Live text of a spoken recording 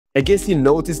I guess you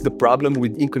noticed the problem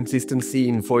with inconsistency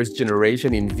in voice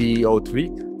generation in VEO 3?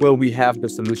 Well, we have the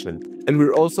solution. And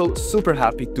we're also super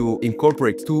happy to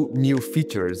incorporate two new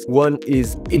features. One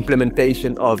is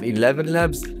implementation of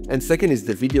ElevenLabs, and second is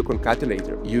the video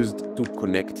concatenator used to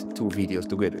connect two videos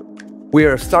together. We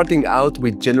are starting out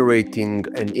with generating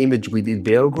an image with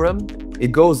ideogram.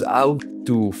 It goes out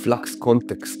to flux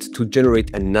context to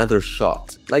generate another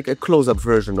shot, like a close-up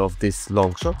version of this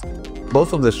long shot.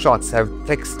 Both of the shots have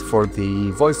text for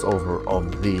the voiceover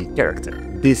of the character.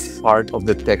 This part of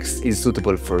the text is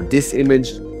suitable for this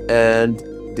image, and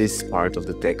this part of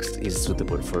the text is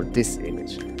suitable for this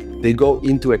image. They go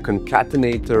into a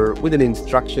concatenator with an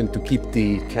instruction to keep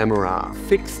the camera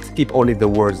fixed, keep only the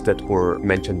words that were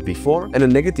mentioned before, and a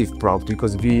negative prompt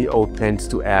because VEO tends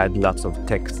to add lots of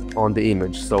text on the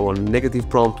image. So on negative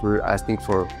prompt, we're asking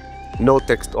for no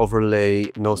text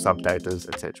overlay, no subtitles,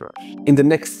 etc. In the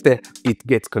next step, it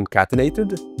gets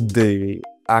concatenated, the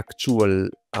actual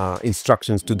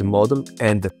instructions to the model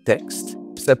and the text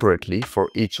separately for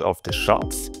each of the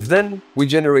shots. Then we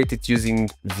generate it using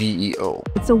VEO.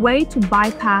 It's a way to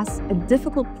bypass a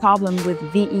difficult problem with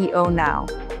VEO now: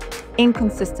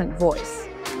 inconsistent voice.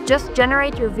 Just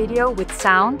generate your video with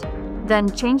sound,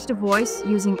 then change the voice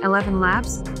using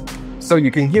ElevenLabs. So you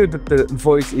can hear that the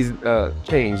voice is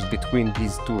changed between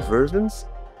these two versions.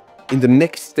 In the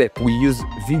next step, we use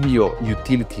Video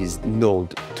Utilities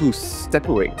node to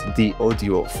separate the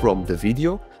audio from the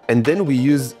video, and then we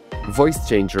use Voice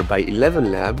Changer by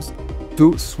ElevenLabs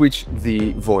to switch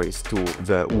the voice to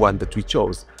the one that we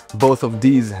chose. Both of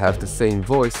these have the same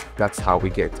voice, that's how we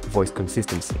get voice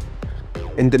consistency.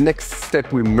 In the next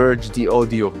step, we merge the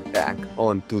audio back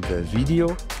onto the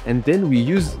video, and then we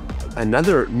use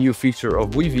another new feature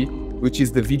of Weavy, which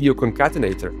is the video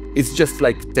concatenator. It's just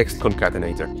like text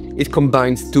concatenator. It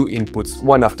combines two inputs,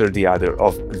 one after the other,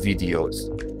 of videos.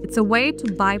 It's a way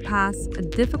to bypass a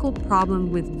difficult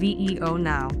problem with VEO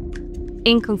now: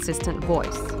 inconsistent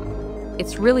voice.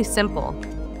 It's really simple.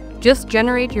 Just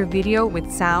generate your video with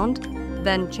sound,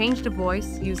 then change the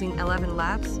voice using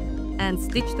ElevenLabs and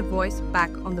stitch the voice back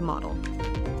on the model.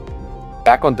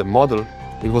 Back on the model?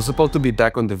 It was supposed to be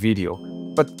back on the video,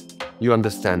 but you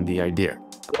understand the idea.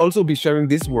 I'll also be sharing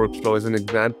this workflow as an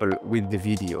example with the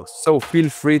video. So feel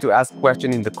free to ask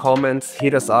questions in the comments,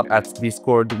 hit us up at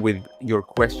Discord with your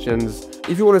questions.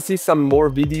 If you want to see some more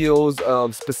videos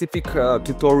of specific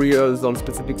tutorials on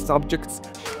specific subjects,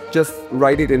 just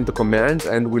write it in the comments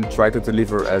and we'll try to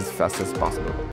deliver as fast as possible.